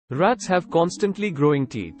Rats have constantly growing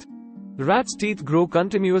teeth. Rats' teeth grow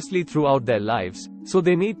continuously throughout their lives, so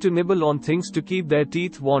they need to nibble on things to keep their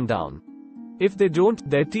teeth worn down. If they don't,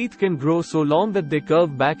 their teeth can grow so long that they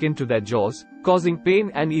curve back into their jaws, causing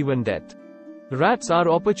pain and even death. Rats are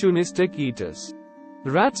opportunistic eaters.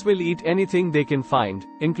 Rats will eat anything they can find,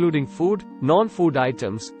 including food, non-food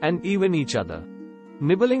items, and even each other.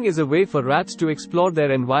 Nibbling is a way for rats to explore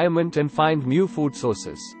their environment and find new food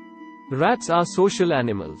sources. Rats are social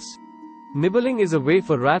animals. Nibbling is a way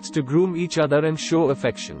for rats to groom each other and show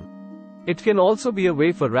affection. It can also be a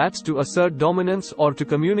way for rats to assert dominance or to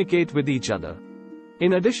communicate with each other.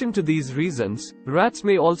 In addition to these reasons, rats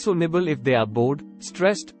may also nibble if they are bored,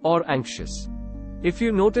 stressed, or anxious. If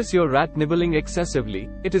you notice your rat nibbling excessively,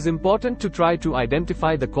 it is important to try to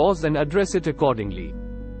identify the cause and address it accordingly.